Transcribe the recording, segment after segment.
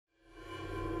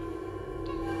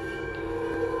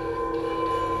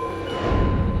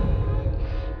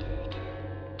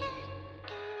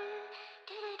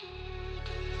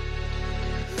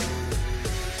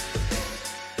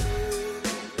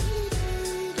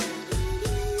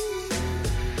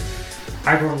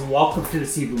Hi everyone, welcome to the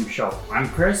C-Boom Show. I'm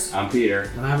Chris. I'm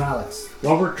Peter. And I'm Alex.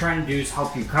 What we're trying to do is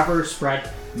help you cover a spread,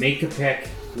 make a pick,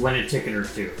 win a ticket or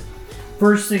two.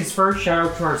 First things first, shout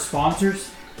out to our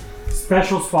sponsors.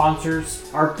 Special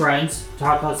sponsors, our friends,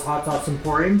 Tata's Hot Sauce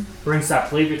Emporium, brings that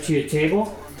flavor to your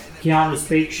table. Keanu's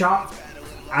Bake Shop,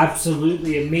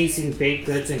 absolutely amazing baked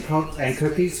goods and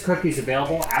cookies. Cookies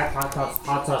available at Tata's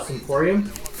Hot Sauce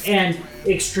Emporium. And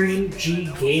Extreme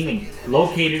G Gaming,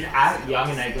 located at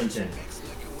Yonge and Eglinton.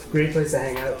 Great place to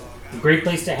hang out. Great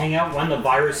place to hang out when the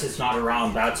virus is not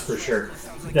around, that's for sure.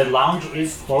 The lounge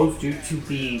is closed due to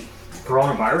the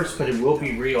coronavirus, but it will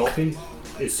be reopened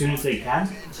as soon as they can.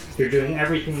 They're doing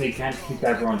everything they can to keep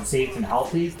everyone safe and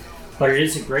healthy, but it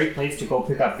is a great place to go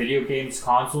pick up video games,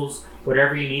 consoles,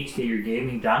 whatever you need to get your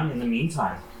gaming done in the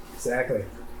meantime. Exactly.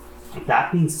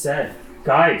 That being said,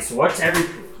 guys, what's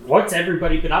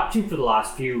everybody been up to for the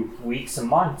last few weeks and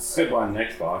months? Good one,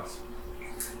 Xbox.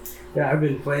 Yeah, I've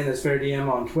been playing this Fair DM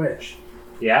on Twitch.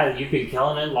 Yeah, you've been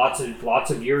killing it. Lots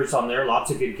of viewers on there.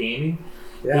 Lots of good gaming.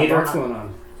 Yeah, what's going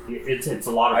on? It's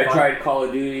a lot of I fun. tried Call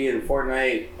of Duty and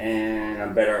Fortnite, and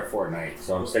I'm better at Fortnite,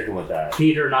 so I'm sticking with that.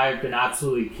 Peter and I have been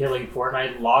absolutely killing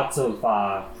Fortnite. Lots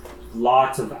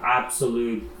of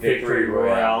absolute victory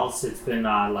royales. It's been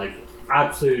like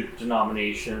absolute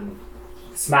denomination.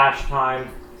 Smash time,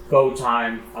 go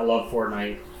time. I love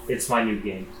Fortnite. It's my new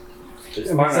game.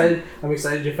 I'm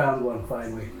excited you found one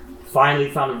finally.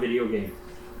 Finally found a video game.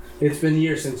 It's been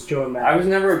years since Joe and Matt. I was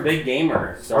never a big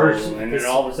gamer, and then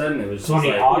all of a sudden it was Tony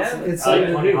just Hawk. like, it's I like something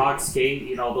to Tony do. Hawk, Skate.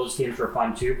 You know, those games were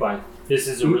fun too. But this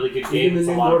is a really good game. Even It's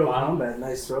the a new lot of Mortal fun. Kombat,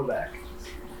 nice throwback.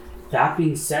 That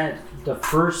being said, the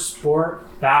first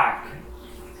sport back,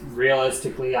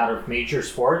 realistically, out of major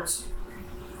sports,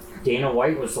 Dana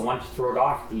White was the one to throw it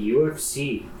off. The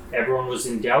UFC. Everyone was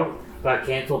in doubt. Got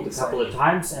canceled a couple of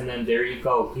times, and then there you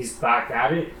go. He's back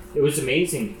at it. It was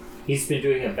amazing. He's been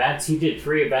doing events. He did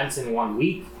 3 events in 1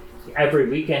 week. Every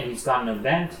weekend he's got an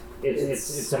event.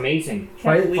 It's amazing.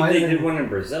 can't believe they did one in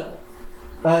Brazil.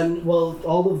 Well,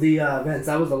 all of the events,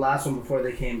 that was the last one before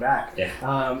they came back. Yeah.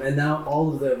 And now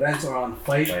all of the events are on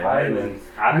Fight Island.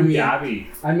 Abu I mean, Dhabi.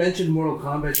 I mentioned Mortal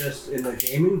Kombat just in the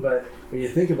gaming, but when you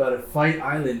think about it, Fight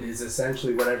Island is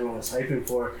essentially what everyone was hyping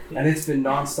for, and it's been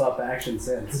non-stop action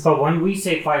since. But when we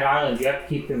say Fight Island, you have to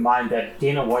keep in mind that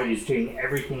Dana White is doing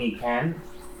everything he can,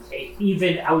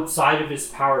 even outside of his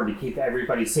power, to keep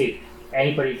everybody safe.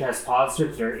 Anybody tests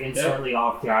positive, they're instantly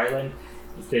off the island.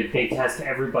 They test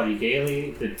everybody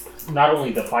daily. Not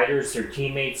only the fighters, their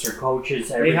teammates, their coaches,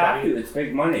 everybody. They have to. It's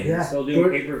big money. Yeah. They're still doing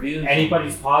pay-per-views.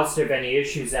 Anybody's positive, any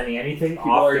issues, anything.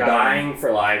 People off are the island. dying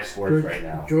for live sports right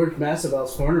now. George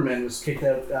Masvidal's cornerman was kicked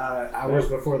out hours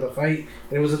before the fight,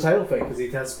 and it was a title fight because he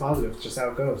tested positive. It's just how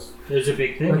it goes. There's a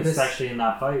big thing, But this- especially in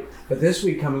that fight. But this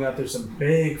week coming up, there's some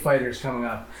big fighters coming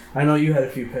up. I know you had a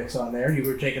few picks on there. You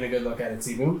were taking a good look at it,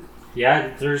 C-Boom.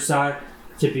 Yeah, there's,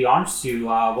 to be honest with you,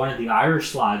 one of the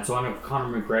Irish lads, one of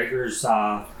Conor McGregor's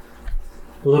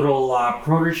little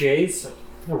proteges,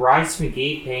 Rice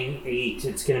McGee, paying 8.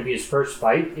 It's going to be his first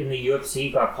fight in the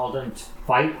UFC. Got called in to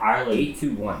Fight Ireland.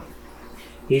 8-1.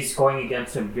 He's going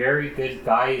against a very good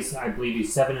guy. I believe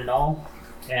he's 7-0.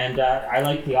 And I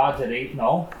like the odds at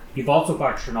 8-0. You've also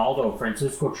got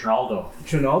Francisco Trinaldo.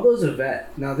 Trinaldo's a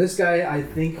vet. Now, this guy, I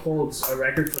think, holds a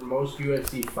record for most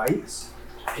UFC fights,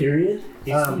 period.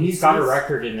 He's got a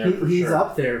record in there for he's sure.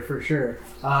 up there for sure.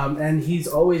 And he's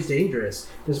always dangerous.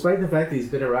 Despite the fact that he's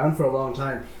been around for a long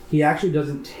time, he actually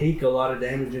doesn't take a lot of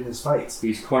damage in his fights.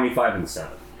 He's 25-7.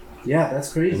 Yeah,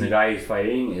 that's crazy. And the guy he's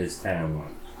fighting is 10-1.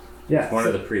 Yeah, One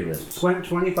of the prelims.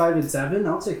 25-7,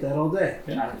 I'll take that all day.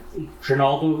 Yeah.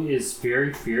 Trinaldo is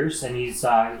very fierce, and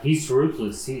he's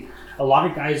ruthless. A lot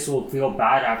of guys will feel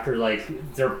bad after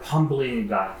they're pummeling a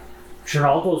guy.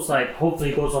 Trinaldo's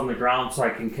hopefully he goes on the ground so I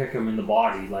can kick him in the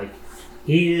body.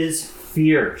 He is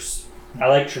fierce. I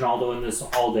like Trinaldo in this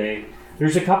all day.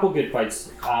 There's a couple good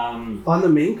fights. On the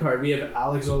main card, we have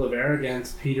Alex Oliveira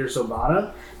against Peter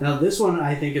Sobota. Now, this one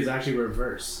I think is actually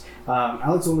reverse.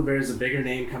 Alex Oliveira is a bigger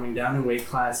name coming down in weight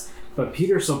class, but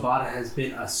Peter Sobota has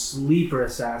been a sleeper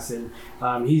assassin.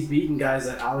 He's beaten guys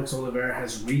that Alex Oliveira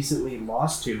has recently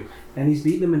lost to, and he's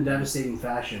beaten them in devastating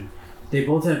fashion. They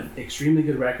both have extremely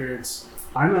good records.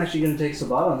 I'm actually going to take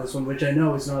Sobota on this one, which I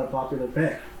know is not a popular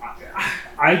pick.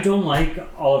 I don't like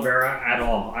Oliveira at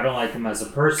all. I don't like him as a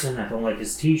person. I don't like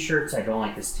his t-shirts. I don't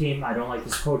like his team. I don't like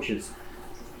his coaches.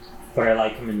 But I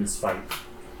like him in this fight.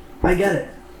 I get it.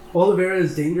 Oliveira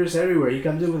is dangerous everywhere. He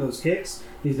comes in with those kicks.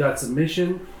 He's got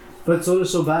submission. But so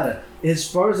does Sobota. As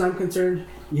far as I'm concerned,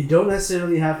 you don't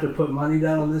necessarily have to put money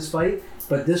down on this fight.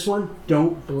 But this one,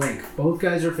 don't blink. Both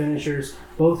guys are finishers.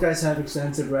 Both guys have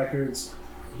extensive records.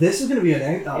 This is going to be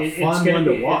a fun one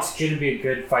to watch. It's going to be a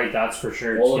good fight, that's for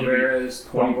sure. It's gonna Oliveira's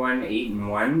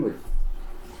 21-8-1 with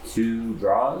 2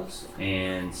 draws,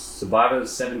 and Sabata's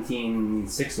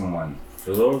 17-6-1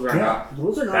 So those are not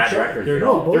bad sure. records. They're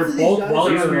both of these both guys well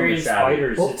are experienced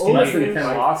fighters. It's gonna Less be a than good 10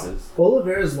 fight. losses.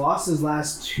 Oliveira's lost his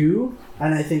last 2,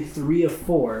 and I think 3 of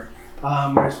 4.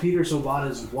 Whereas Peter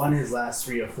Sobata's won his last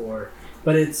 3 of 4.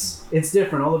 But it's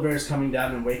different. Oliveira's coming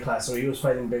down in weight class, so he was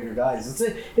fighting bigger guys.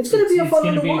 It's going to be a fun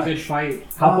one to watch. It's going to be a good fight.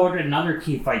 How about another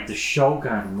key fight? The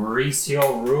Shogun,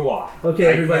 Mauricio Rua. Okay,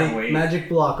 everybody, magic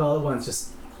block all at once.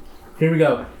 Just here we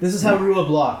go. This is how Rua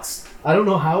blocks. I don't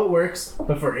know how it works,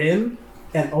 but for him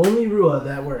and only Rua,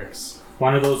 that works.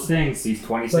 One of those things. He's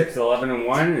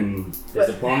 26-11-1, and his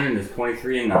opponent is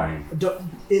 23-9.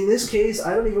 In this case,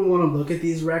 I don't even want to look at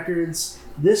these records.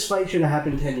 This fight should have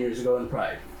happened 10 years ago in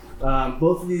Pride.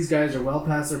 Both of these guys are well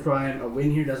past their prime. A win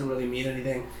here doesn't really mean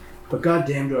anything, but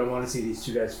goddamn, do I want to see these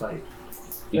 2 guys fight.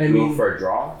 You can go for a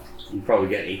draw. You probably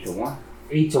get 8-1.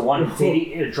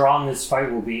 8-1. A draw in this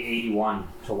fight will be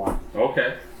 81-1.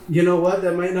 Okay. You know what?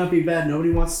 That might not be bad.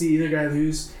 Nobody wants to see either guy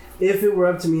lose. If it were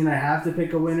up to me and I have to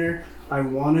pick a winner, I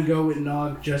want to go with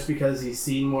Nog just because he's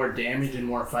seen more damage and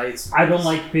more fights. I don't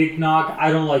like Big Nog.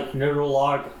 I don't like Noodle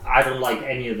Log. I don't like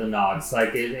any of the Nogs.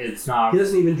 Like, it's not... He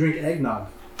doesn't even drink eggnog.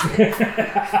 I'm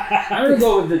gonna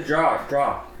go with the draw.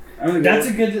 That's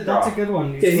a good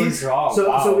one.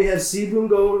 So we have Seaboom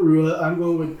go with Rua. I'm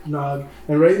going with Nog,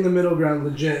 and right in the middle ground,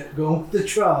 legit going with the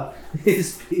draw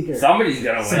is Peter. Somebody's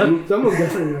gonna win. Someone's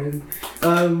gonna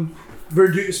win.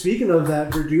 Verdun. Speaking of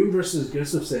that, Verdun versus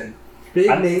Gustafsson.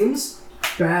 Big names,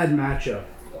 bad matchup.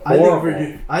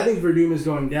 I think Verdun is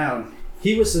going down.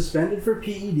 He was suspended for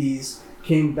PEDs.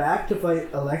 Came back to fight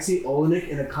Alexei Olenek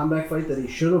in a comeback fight that he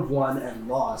should have won and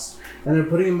lost. And they're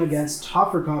putting him against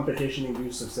tougher competition in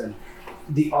Gustafsson.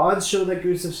 The odds show that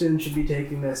Gustafsson should be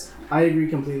taking this. I agree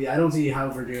completely. I don't see how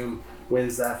Verdum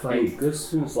wins that fight. Hey,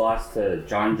 Gustafsson's lost to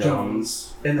John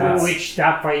Jones. And which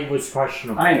that fight was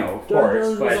questionable. I know, of John course.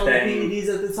 Jones but was on then, the PEDs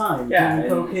at the time. Yeah, doing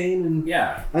cocaine and...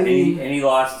 Yeah. I mean... And he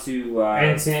lost to...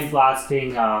 and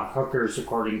sandblasting hookers,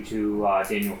 according to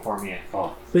Daniel Cormier.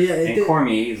 Oh. But yeah, and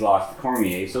Cormier's lost to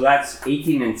Cormier. So that's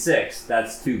 18-6.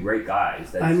 That's 2 great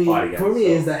guys that I mean, fought against. Cormier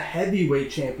is the heavyweight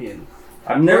champion.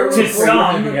 I've never... To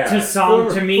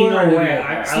me, no way.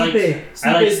 I like Stipe.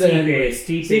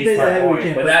 Stipe's my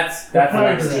boy. But that's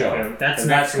next show.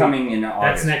 That's coming in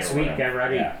August. That's next week. Get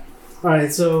ready. Yeah. All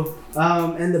right, so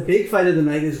and the big fight of the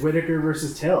night is Whittaker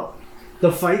versus Till.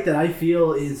 The fight that I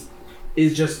feel is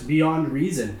just beyond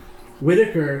reason.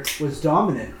 Whittaker was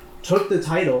dominant, took the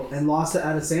title, and lost to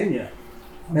Adesanya.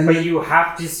 But you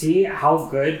have to see how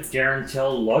good Darren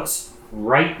Till looks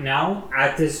right now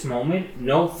at this moment.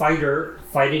 No fighter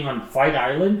fighting on Fight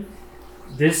Island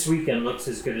this weekend looks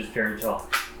as good as Darren Till.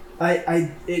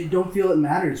 I don't feel it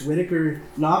matters. Whittaker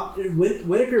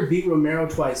beat Romero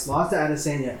twice, lost to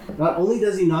Adesanya. Not only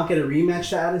does he not get a rematch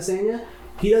to Adesanya,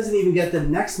 he doesn't even get the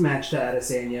next match to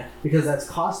Adesanya because that's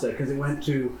Costa, because it went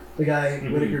to the guy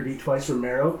Whittaker beat twice,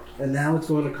 Romero, and now it's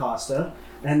going to Costa.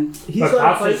 And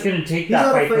Costa's going to take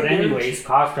that fight, but anyways,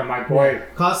 Costa, my boy. Yeah,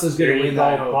 Costa's going to win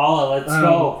that. Paula, let's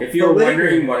go. If you're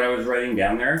wondering what I was writing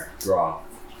down there, draw.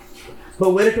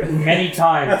 But Whittaker... Many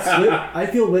times. I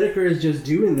feel Whittaker is just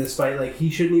doing this fight. Like,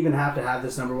 he shouldn't even have to have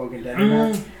this number 1 contender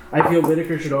match. I feel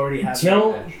Whittaker should already have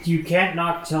Till. You can't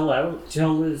knock Till out.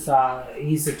 Till is,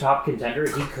 he's the top contender.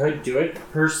 He could do it.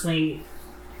 Personally,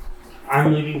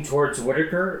 I'm leaning towards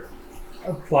Whittaker,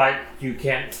 but you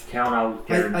can't count out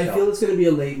Darren I feel it's going to be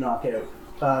a late knockout.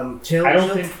 Till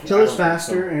is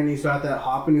faster, and he's got that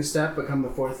hop in his step, but come the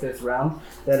 4th, 5th round,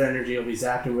 that energy will be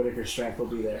zapped and Whittaker's strength will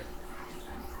be there.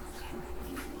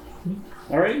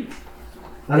 All right.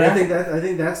 And I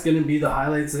think that's going to be the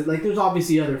highlights. Like, there's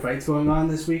obviously other fights going on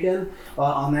this weekend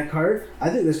on that card.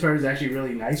 I think this card is actually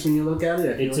really nice when you look at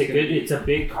it. It's a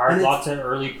big card. Lots of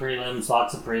early prelims,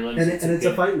 lots of prelims. And it's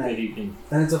a fight night. Evening.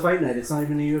 And it's a fight night. It's not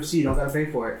even a UFC. You don't got to pay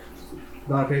for it.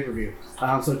 Not a pay-per-view.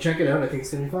 So check it out. I think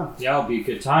it's going to be fun. Yeah, it'll be a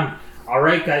good time. All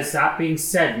right, guys. That being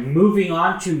said, moving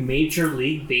on to Major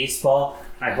League Baseball.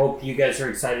 I hope you guys are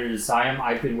excited as I am.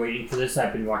 I've been waiting for this.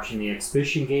 I've been watching the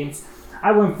exhibition games.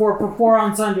 I went 4 for 4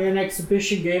 on Sunday in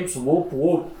exhibition games. Whoop,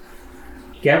 whoop.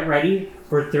 Get ready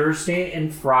for Thursday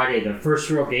and Friday. The first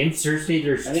real games. Thursday,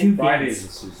 there's 2 games.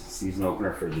 Friday's the season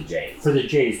opener for the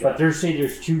Jays. But Thursday,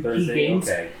 there's 2 key games.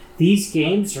 Okay. These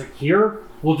games are here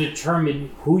will determine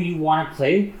who you want to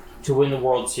play to win the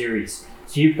World Series.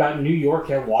 So you've got New York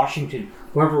and Washington.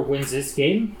 Whoever wins this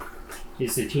game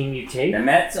is the team you take. The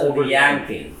Mets or the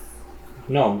Yankees?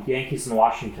 No, Yankees and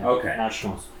Washington. Okay.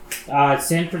 Nationals.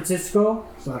 San Francisco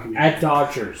It's not gonna be- at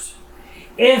Dodgers.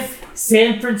 If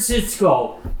San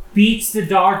Francisco beats the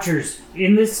Dodgers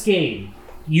in this game,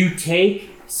 you take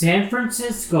San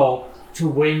Francisco to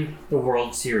win the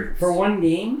World Series. For one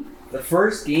game, the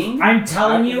first game. I'm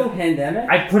telling after you, the pandemic.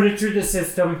 I put it through the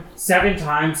system 7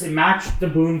 times. It matched the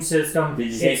boom system. Did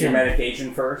you take It's your in-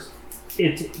 medication first?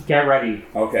 Get ready.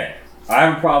 Okay. I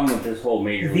have a problem with this whole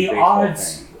Major League The Baseball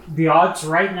odds, thing. the odds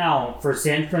right now for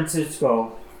San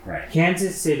Francisco, Right.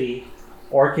 Kansas City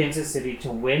to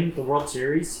win the World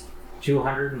Series,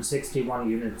 261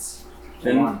 units. to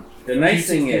Then 1. the nice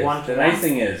thing is, 261 to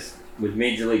 1. with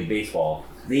Major League Baseball,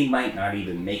 they might not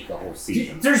even make the whole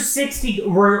season. There's 60.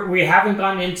 We haven't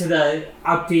gone into the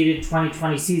updated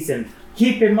 2020 season.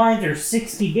 Keep in mind, there's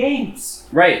 60 games.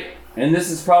 Right. And this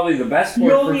is probably the best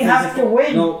sport You for only have to physical-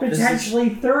 win No, this is- potentially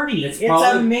 30. it's It's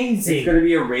probably- amazing. It's going to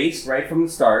be a race right from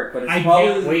the start, but it's I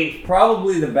probably can't wait.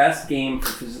 probably the best game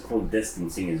for physical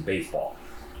distancing is baseball.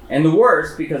 And the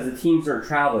worst because the teams are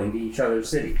traveling to each other's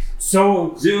cities.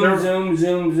 So Zoom, there- zoom,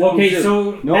 zoom, zoom. Okay, zoom.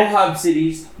 so no that- hub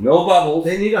cities, no bubbles.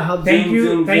 They need a hub. Thank Zoom, you,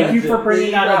 zoom, thank zoom, you zoom. for They bringing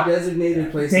need that like up.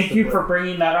 designated places. Thank to you play. for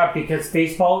bringing that up because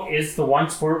baseball is the one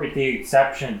sport with the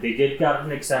exception. They did got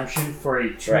an exemption for a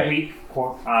 2-week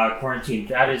quarantine.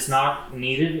 That is not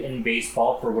needed in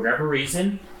baseball for whatever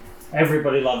reason.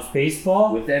 Everybody loves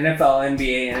baseball. With NFL,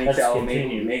 NBA, Let's NHL,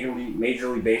 continue. Major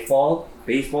League Baseball,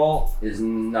 baseball is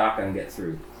not going to get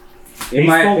through. In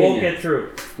my Baseball opinion, will get through.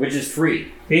 which is free.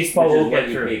 Baseball which is will what get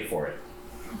you through. paid for it.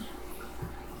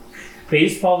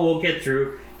 Baseball will get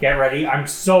through. Get ready. I'm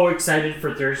so excited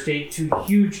for Thursday. 2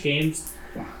 huge games.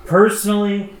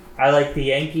 Personally, I like the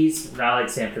Yankees and I like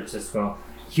San Francisco.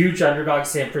 Huge underdog.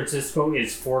 San Francisco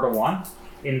is 4-1.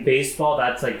 In baseball,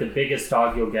 that's like the biggest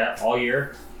dog you'll get all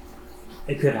year.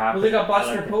 It could happen. Well, they got I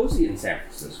Buster like it. Posey in San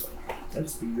Francisco.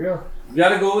 Let's be real. You got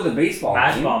to go with a baseball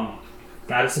Mad team. Bum.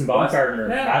 Madison What? Bumgarner.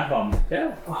 Yeah. Mad Bum.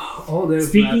 Yeah. Oh, there's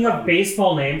Speaking Matt of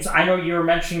baseball names, I know you were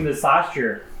mentioning this last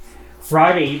year.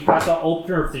 Friday, you've got the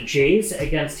opener of the Jays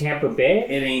against Tampa Bay,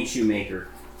 It ain't Shoemaker.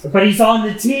 but he's on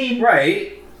the team.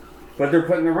 Right. But they're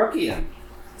putting the rookie in.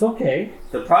 It's okay.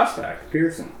 The prospect,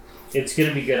 Pearson. It's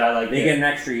gonna be good. I like They it. get an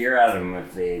extra year out of him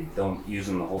if they don't use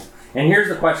him the whole. And here's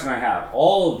the question I have: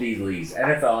 all of these leagues,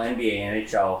 NFL, NBA,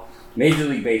 NHL, Major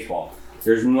League Baseball,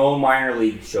 there's no minor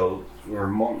league show or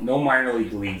no minor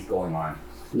league leagues going on.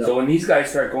 No. So when these guys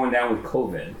start going down with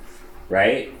COVID,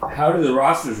 right? How do the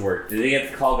rosters work? Do they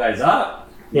get to call guys up?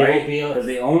 They will Right? be- Because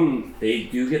they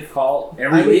do get to call I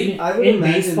every would- league. I would in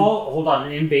imagine- baseball, hold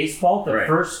on. In baseball, the Right.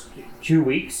 first 2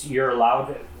 weeks, you're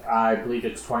allowed. I believe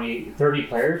it's 30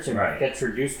 players. It Right. gets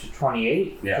reduced to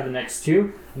 28 Yeah. for the next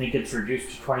 2, and it gets reduced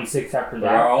to 26 after There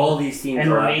that. are all these teams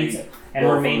and that remains have to and go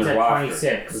from remains their at roster.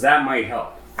 26. Because that might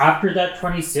help. After that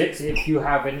 26, if you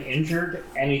have an injured,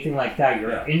 anything like that,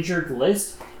 your Yeah. injured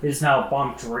list is now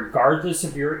bumped regardless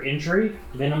of your injury,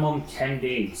 minimum 10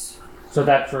 days. So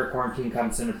that's where quarantine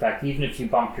comes in effect. Even if you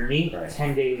bump your knee, Right.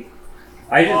 10 days.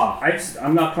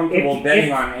 I'm not comfortable If- betting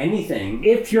if- on anything.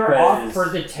 If you're off Because- for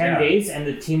the 10 yeah. days and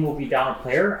the team will be down a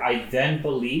player, I then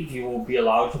believe you will be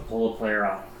allowed to pull a player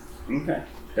out. Okay.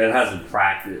 That hasn't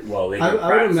practiced. Well, they've I been would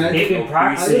practicing. imagine- They've been No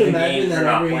practicing. I would preseason imagine games. that They're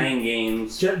not every- playing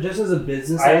games. Just as a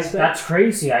business aspect. That's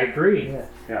crazy. I agree.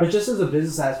 Yeah. But just as a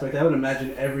business aspect, I would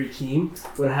imagine every team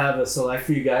would have a select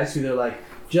few guys who they're like,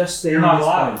 just stay You're on not this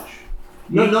allowed. bench.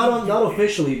 No, not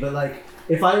officially, but like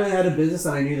if I had a business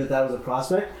and I knew that was a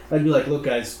prospect, I'd be like, look,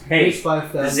 guys, Hey, here's The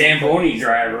 5,000. Zamboni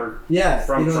driver Yeah,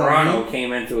 from you know what I Toronto mean?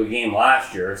 came into a game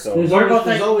last year, so There's What always, about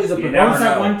there's that- always a You What never was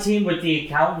that know. one team with the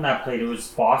accountant that played? It was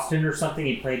Boston or something.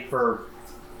 He played for.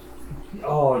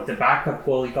 Oh, the backup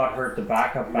goalie got hurt. The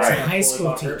backup Right. goalie High school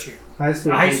got hurt. teacher. high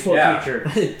school. High team. school Yeah.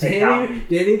 teacher. Danny, Accountant.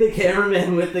 Danny the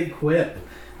cameraman with the quip.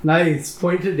 Nice.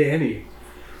 Point to Danny.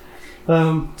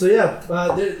 So yeah,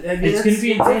 I mean, It's going that's- to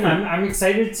be insane. I'm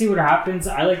excited to see what happens.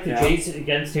 I like the Yeah. Jays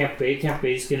against Tampa Bay. Tampa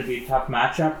Bay is going to be a tough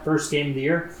matchup. First game of the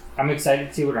year. I'm excited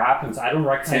to see what happens. I don't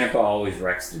recognize. Tampa always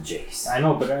wrecks the Jays. I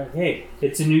know, but hey,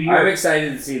 it's a new I'm year.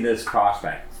 excited to see this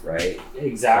prospect, right?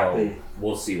 Exactly. So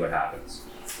we'll see what happens.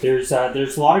 There's a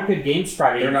lot of good games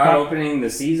Friday. They're not opening the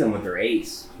season with their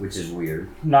ace, which is weird.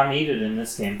 Not needed in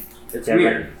this game. It's Get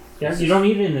weird. ready. Yeah, you don't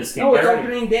need it in this game. No, Get it's ready.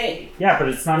 opening day. Yeah, but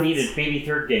it's not needed. Maybe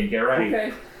third game. Get ready.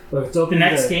 Okay. Look, it's The open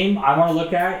next today. game I want to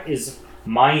look at is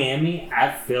Miami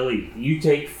at Philly. You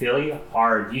take Philly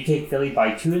hard. You take Philly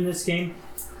by 2 in this game.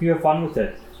 You have fun with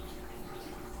it.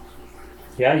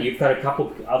 Yeah, you've got a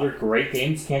couple other great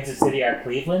games. Kansas City at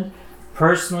Cleveland.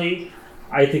 Personally,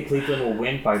 I think Cleveland will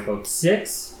win by about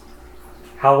 6.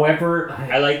 However,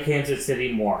 I like Kansas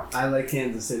City more. I like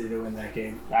Kansas City to win that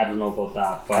game. I don't know about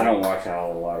that, but I don't watch a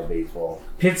lot of baseball.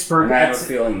 Pittsburgh. And I have a at-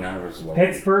 feeling none of us will.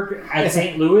 Pittsburgh at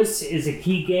St. Louis is a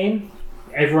key game.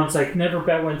 Everyone's like, never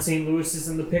bet when St. Louis is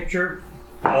in the picture.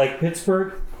 I like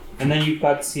Pittsburgh. And then you've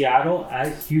got Seattle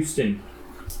at Houston.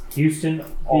 Houston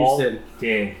all Houston.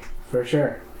 day. For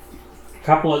sure. A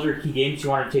couple other key games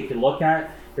you want to take a look at.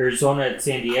 Arizona at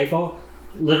San Diego.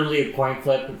 Literally a coin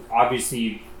flip.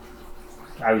 Obviously,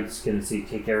 I was going to say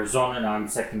take Arizona. Now I'm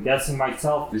second guessing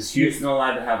myself. Is Houston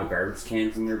allowed to have a garbage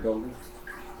cans in their building?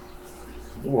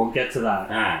 We'll get to that.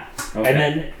 Ah, okay. And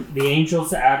then the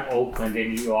Angels at Oakland,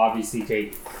 and you obviously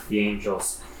take the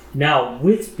Angels. Now,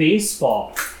 with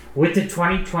baseball, with the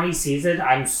 2020 season,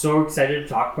 I'm so excited to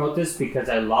talk about this because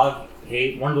I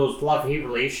love-hate, one of those love-hate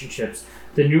relationships.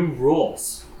 The new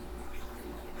rules.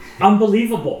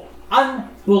 Unbelievable.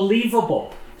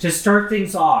 Unbelievable. To start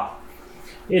things off,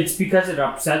 it's because it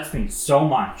upsets me so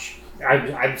much.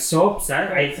 I'm so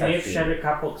upset. I may have shed a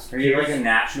couple Are you like a tears.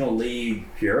 National League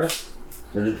purist?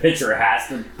 Where the pitcher has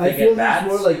to I get feel bats?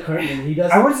 he's more like Cartman. He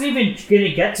doesn't. I wasn't even going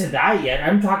to get to that yet.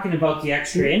 I'm talking about the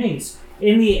extra innings.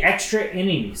 In the extra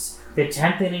innings, the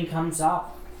 10th inning comes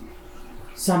up.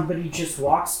 Somebody just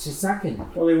walks to second.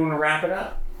 Well, they want to wrap it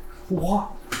up.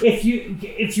 What? If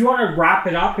you want to wrap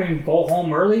it up and go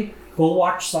home early, go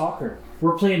watch soccer.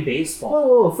 We're playing baseball.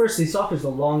 Whoa, firstly, soccer's the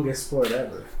longest sport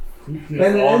ever. No,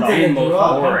 And it ends no. in And a most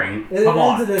draw. boring. And it Come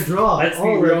ends on. in a draw. Let's be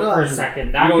all the real for a time. second.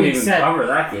 We That don't being even said, cover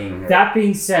that game here. That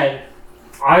being said,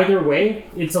 either way,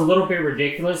 it's a little bit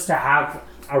ridiculous to have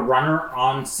a runner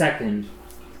on second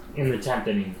in the 10th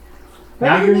inning.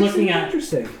 Now That you're makes looking it at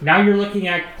interesting. now you're looking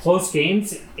at close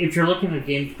games. If you're looking at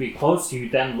games to be close, you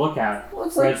then look at Well,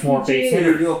 it's where like it's more base PGA to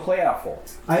hitters. do a playoff hole.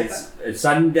 I- It's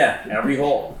sudden death every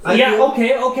hole. I Yeah, feel-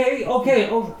 okay.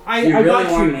 Oh, I You really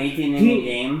got want you. an 18-inning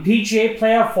game? PGA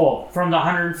playoff hole from the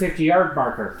 150-yard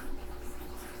marker.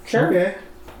 Okay.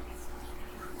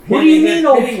 What Or do you you get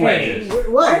mean hitting okay? wedges.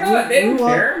 What? Why not? They don't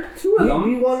want care. two of them. them.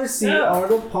 We want to see Yeah.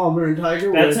 Arnold Palmer and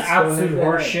Tiger That's Woods. go absolute head-to-head.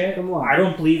 horseshit. Come on. I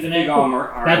don't believe in it. Big Arnold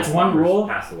That's one Palmer's rule.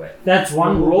 Passed away. That's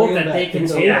one We'll rule bring it that they back. can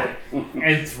It's take okay.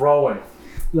 and throw it.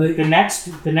 Like, The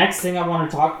next thing I want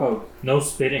to talk about: no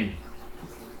spitting.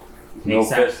 No Makes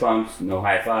sense. fist bumps, no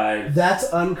high fives. that's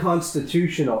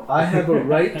unconstitutional. I have a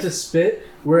right to spit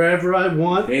wherever I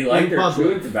want They like in their public.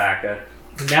 chewing tobacco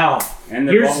Now, and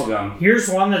their Here's- bubble gum. here's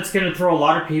one that's going to throw a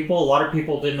lot of people. A lot of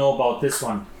people didn't know about this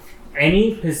one.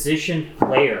 Any position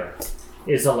player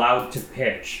is allowed to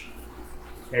pitch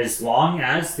as long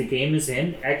as the game is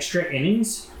in extra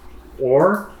innings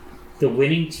or the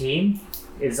winning team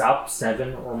is up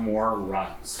 7 or more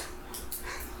runs.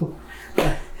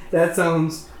 That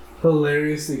sounds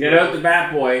hilariously Get out the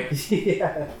bat, boy.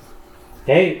 Yeah.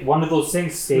 Hey, one of those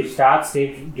things, stage stats,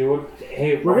 stage do it.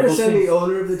 Hey, We're one of going to those send things. the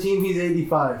owner of the team. He's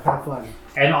 85. Have fun.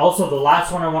 And also, the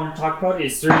last one I want to talk about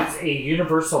is there is a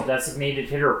universal designated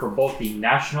hitter for both the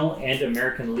National and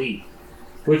American League,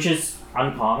 which is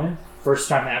uncommon. First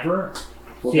time ever.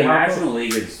 Well, See the how it National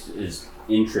League is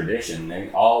in tradition.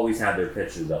 They always have their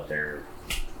pitchers up there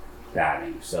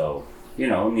batting. So, you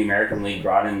know, and the American League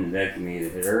brought in the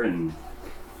designated hitter, and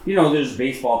you know, there's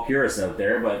baseball purists out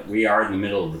there, but we are in the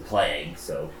middle of the plague,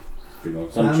 so you know,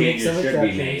 some changes some should be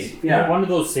exceptions. made. Yeah. One of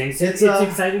those things. It's, It's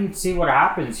exciting to see what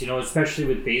happens, you know, especially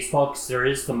with baseball because there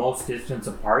is the most distance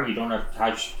apart. You don't have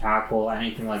touch, tackle,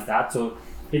 anything like that. So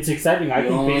it's exciting. I The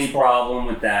think only baseball. problem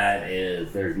with that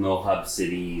is there's no hub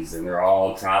cities, and they're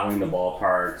all traveling to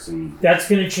ballparks, and That's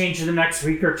going to change in the next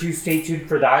week or two. Stay tuned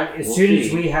for that. As We'll soon as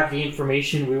see. we have the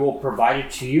information, we will provide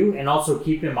it to you. And also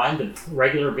keep in mind the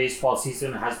regular baseball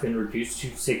season has been reduced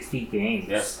to 60 games.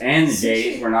 yes, and the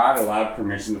Jays were not allowed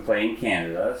permission to play in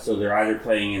Canada, so they're either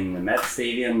playing in the Met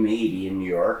Stadium, maybe in New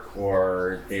York,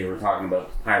 or they were talking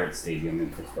about Pirate Stadium in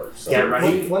Pittsburgh. So Get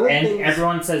ready. One of the And things-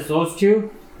 everyone says those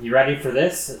two. You ready for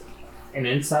this? An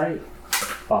insight?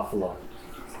 Buffalo.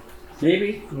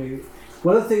 maybe. Maybe.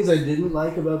 One of the things I didn't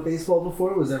like about baseball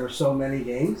before was there were so many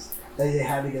games that you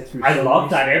had to get through. I so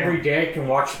love many that. Every day I can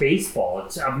watch baseball.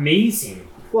 It's amazing.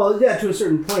 Well, yeah, to a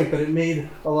certain point, but it made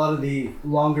a lot of the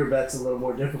longer bets a little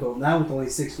more difficult. Now with only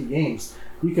 60 games,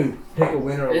 you can pick a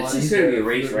winner a It's lot just easier. going to be a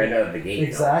race right out of the gate.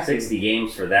 Exactly. though. 60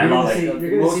 games for You're them. gonna Like, see- you're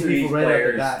gonna most see of these people right out the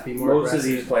players, bat be more most of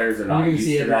aggressive. these players are You're not gonna used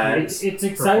see to that. everything. It's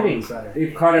exciting. Performance better.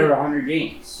 They've cut out 100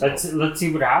 games. So. Let's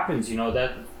see what happens. You know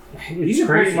that You it's can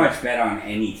crazy. pretty much bet on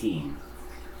any team.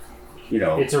 You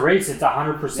know, It's a race. It's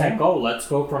 100% Yeah. go. Let's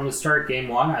go from the start. Game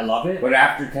one. I love it. but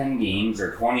after 10 games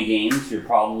or 20 games, you're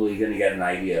probably going to get an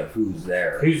idea of who's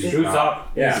there. Who's not.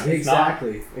 up? Yeah. Who's not.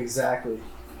 Exactly.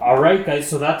 All right, guys.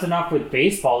 So that's enough with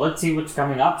baseball. Let's see what's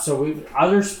coming up. So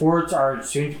other sports are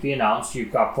soon to be announced.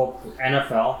 You've got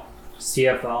NFL,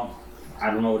 CFL.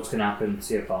 I don't know what's going to happen in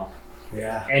CFL.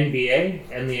 Yeah.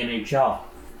 NBA and the NHL.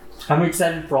 I'm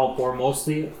excited for all four.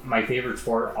 Mostly my favorite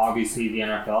sport, obviously the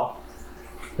NFL.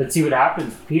 Let's see what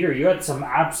happens. Peter, you had some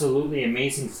absolutely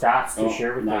amazing stats to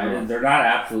share with everyone. They're not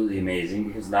absolutely amazing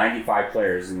because 95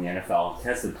 players in the NFL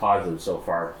tested positive so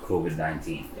far for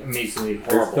COVID-19. Amazingly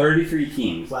There's horrible. 33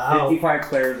 teams, Wow. 55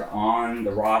 players on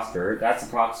the roster. That's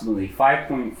approximately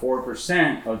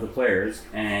 5.4% of the players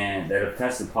and that have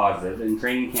tested positive, and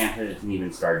training camp hasn't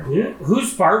even started yet.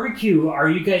 Whose barbecue are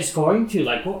you guys going to?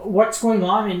 Like, what's going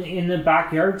on in the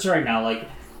backyards right now? Like,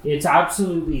 it's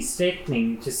absolutely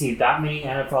sickening to see that many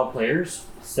NFL players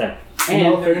sick. In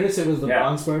all And fairness, it was the Yeah.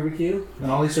 Bronx barbecue,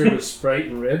 and all he served was Sprite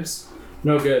and ribs.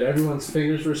 No good. Everyone's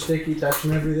fingers were sticky,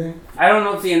 touching everything. I don't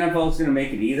know if the NFL is going to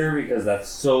make it either because that's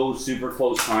so super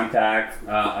close contact.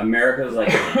 America's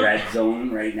like a red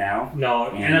zone right now. No,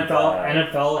 And,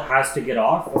 NFL has to get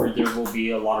off, or there will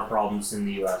be a lot of problems in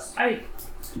the U.S.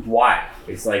 Why?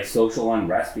 It's like social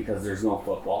unrest because there's no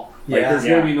football. Like Yeah. there's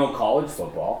going to be no college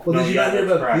football. Well, No, did you yeah, not hear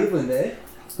that's about correct. Cleveland, eh?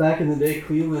 Back in the day,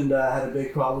 Cleveland had a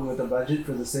big problem with the budget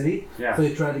for the city. Yeah. So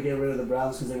they tried to get rid of the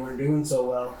Browns because they weren't doing so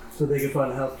well, so they could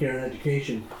fund healthcare and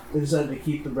education. They decided to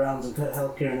keep the Browns and cut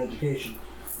healthcare and education.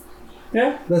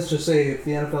 Yeah. Let's just say if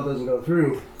the NFL doesn't go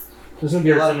through, there's going to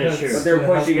be a There's lot an of cuts issue. But they're to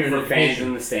pushing healthcare it and for fans education.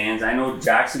 in the stands. I know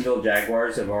Jacksonville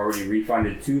Jaguars have already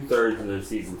refunded 2/3 of the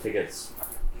season tickets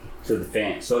to the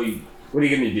fans. So what are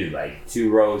you going to do? Like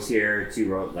 2 rows here, 2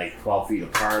 rows, like 12 feet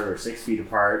apart or 6 feet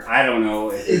apart? I don't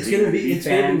know. If It's there's going to be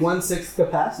fans. 1/6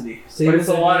 capacity. Same But as it's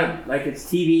a every- lot of like it's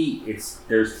TV.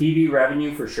 There's TV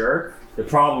revenue for sure. The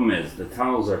problem is the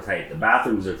tunnels are tight, the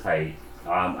bathrooms are tight.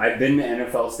 I've been to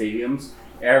NFL stadiums.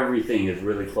 Everything is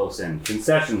really close in.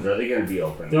 Concessions, are they going to be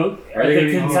open? Are they The gonna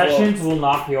be concessions will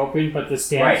not be open, but the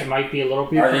stands Right. might be a little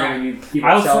bit. Are they going to be people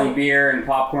I also- selling beer and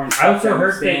popcorn? I also down the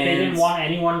heard that they didn't stands? want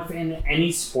anyone in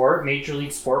any sport, major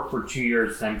league sport, for 2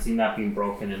 years. I'm seeing that being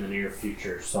broken in the near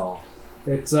future. So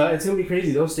It's going to be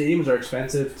crazy. Those stadiums are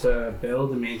expensive to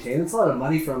build and maintain. It's a lot of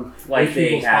money from Like rich they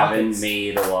people's haven't pockets.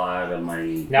 made a lot of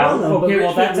money. now, No, but okay, rich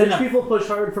well that's rich enough. people push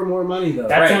hard for more money, though.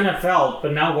 That's Right. NFL,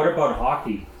 but now what about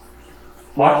hockey?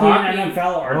 Well, Hockey and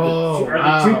NFL are Oh, the two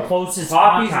wow. closest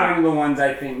Hockey's contact. one of the ones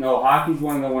I think. No, hockey's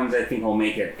one of the ones I think will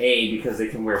make it. A, because they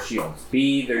can wear shields.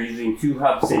 B, they're using 2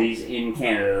 hub cities in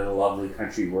Canada, the lovely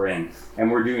country we're in,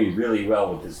 and we're doing really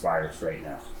well with this virus right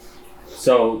now.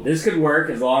 So this could work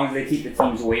as long as they keep the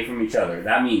teams away from each other.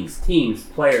 That means teams,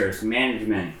 players,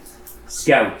 management,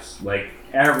 scouts, like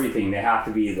everything. They have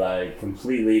to be like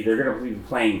completely. They're going to be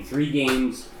playing 3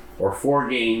 games or 4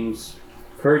 games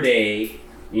per day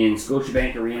in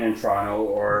Scotiabank Arena in Toronto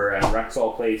or at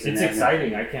Rexall Place in It's Edmonton.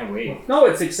 exciting. I can't wait. No,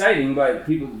 it's exciting, but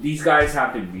these guys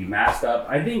have to be masked up.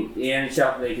 I think the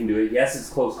NHL, they can do it. Yes, it's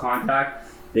close contact.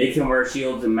 They can wear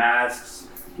shields and masks.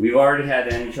 We've already had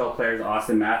NHL players.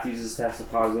 Austin Matthews has tested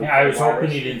positive. Yeah, I was for the hoping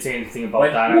virus. you didn't say anything about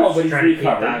But that. I no, was but he's trying to keep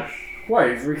recovered. that.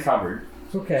 What? He's recovered.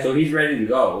 It's okay. So he's ready to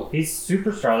go. He's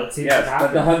superstar. Let's see Yes, what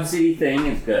but the happens. Hub City thing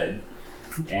is good.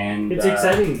 And It's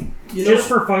exciting. You know Just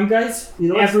for fun, guys. You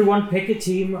know what's- Everyone pick a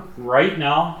team right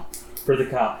now for the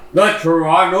cup. the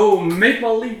Toronto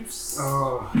Maple Leafs.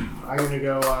 Oh, I'm going to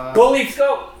go Go Leafs,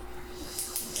 go!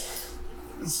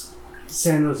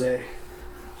 San Jose.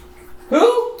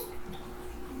 Who?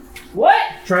 What?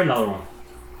 Try another one.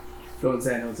 Going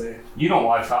San Jose. You don't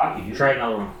watch hockey, do you? Try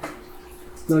another one.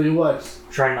 No, you what?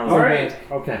 Try another All one. right.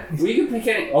 Okay. We can pick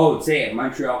any. Oh, say it.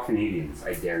 Montreal Canadiens.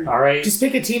 I dare you. All right. Just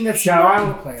pick a team that's Shout not in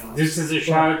the out. playoffs. This is a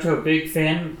shout out to a big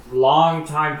fan, long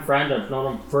time friend. I've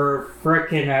known him for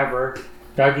frickin' ever.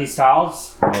 Dougie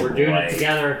Styles. Oh, We're doing boy. it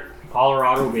together.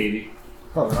 Colorado, baby.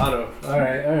 Colorado. All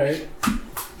right.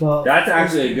 Well, That's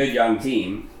actually a good young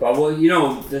team. But, well, you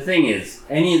know, the thing is,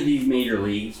 any of these major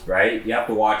leagues, right, you have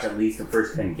to watch at least the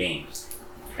first 10 games.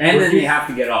 And then they have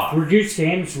to get off. Reduced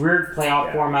games, weird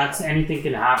playoff Yeah. formats. Anything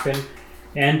can happen.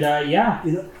 And yeah,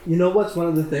 you know what's one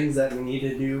of the things that we need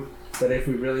to do that if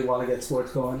we really want to get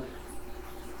sports going?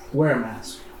 Wear a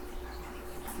mask.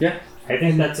 I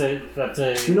think that's a.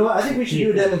 You know what? I think we should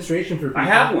do a demonstration for people I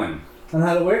have one. on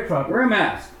how to wear it properly. Wear a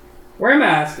mask. Wear a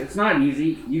mask. It's not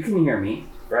easy. You can hear me,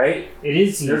 right? It is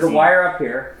easy. There's a wire up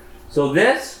here. So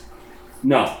this,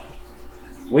 no.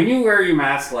 When you wear your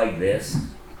mask like this,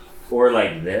 or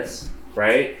like this,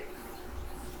 right?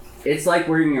 It's like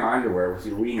wearing your underwear with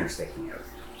your wiener sticking out,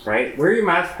 right? Wear your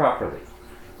mask properly.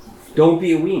 Don't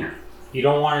be a wiener. You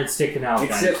don't want it sticking out.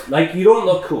 It's Then. like you don't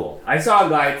look cool. I saw a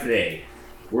guy today.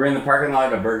 We're in the parking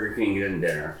lot of Burger King getting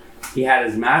dinner. He had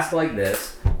his mask like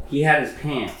this. he had his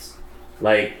pants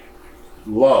like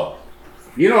low.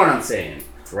 You know what I'm saying,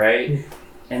 right?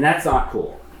 And that's not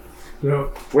cool.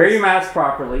 No. Wear your mask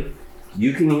properly.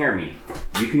 You can hear me.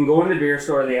 You can go in the beer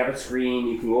store, they have a screen.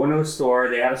 You can go into a store,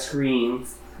 they have a screen.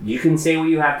 You can say what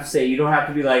you have to say. You don't have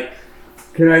to be like,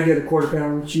 can I get a quarter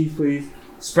pounder with cheese, please?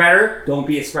 Spreader, don't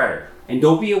be a spreader. And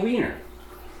don't be a wiener.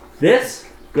 This,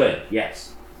 good,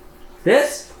 yes.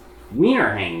 This,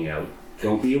 wiener hanging out,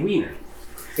 don't be a wiener.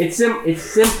 It's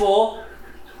simple.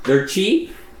 They're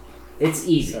cheap. It's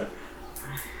easy.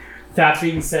 That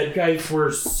being said, guys,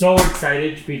 we're so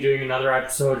excited to be doing another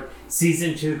episode.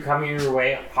 Season 2 coming your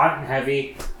way, hot and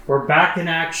heavy. We're back in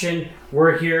action.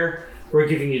 We're here. We're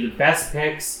giving you the best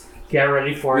picks. Get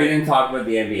ready for We it. didn't talk about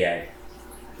the NBA.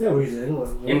 Yeah, we did.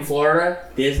 In Florida,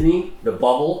 Disney, the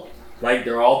bubble, like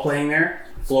they're all playing there.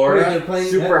 Florida, Wait, they're playing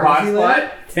super at hot Disneyland?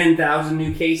 spot, 10,000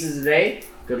 new cases a day.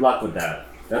 Good luck with that.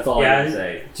 That's all I Yeah, can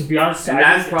say. To be honest, And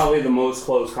that's probably the most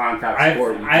close contact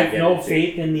sport you I can have get no into.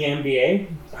 faith in the NBA.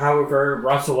 However,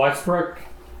 Russell Westbrook,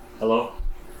 hello.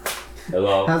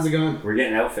 Hello. How's it going? We're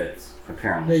getting outfits,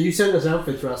 apparently. Yeah, you sent us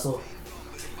outfits, Russell.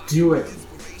 Do it.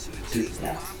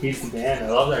 Yeah, he's the man. I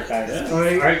love that guy. All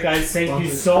right. All right, guys. Thank you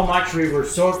so much. We were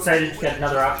so excited to get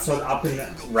another episode up and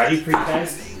ready for you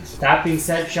guys. That being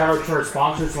said, shout out to our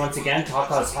sponsors once again.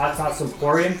 Tata's Hot Sauce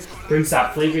Emporium brings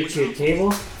that flavor to your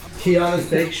table. Kiana's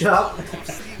Bake Shop.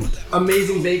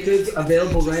 Amazing baked goods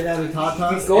available right out of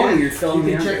Tata's. Keep going, And you're still You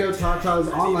in can the check out Tata's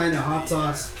online at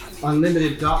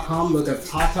hotsauceunlimited.com. Look up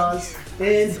Tata's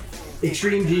and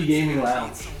Extreme G Gaming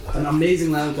Lounge. An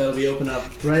amazing lounge that'll be open up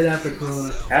right after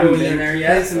Corona. Haven't Go in been there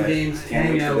yet, play some but games,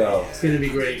 can't wait hang to out. go. It's gonna be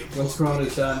great once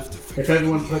Corona's done. If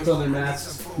everyone puts on their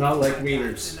masks, not like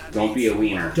wieners. Don't be a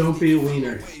wiener. Don't be a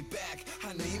wiener.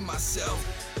 I need myself.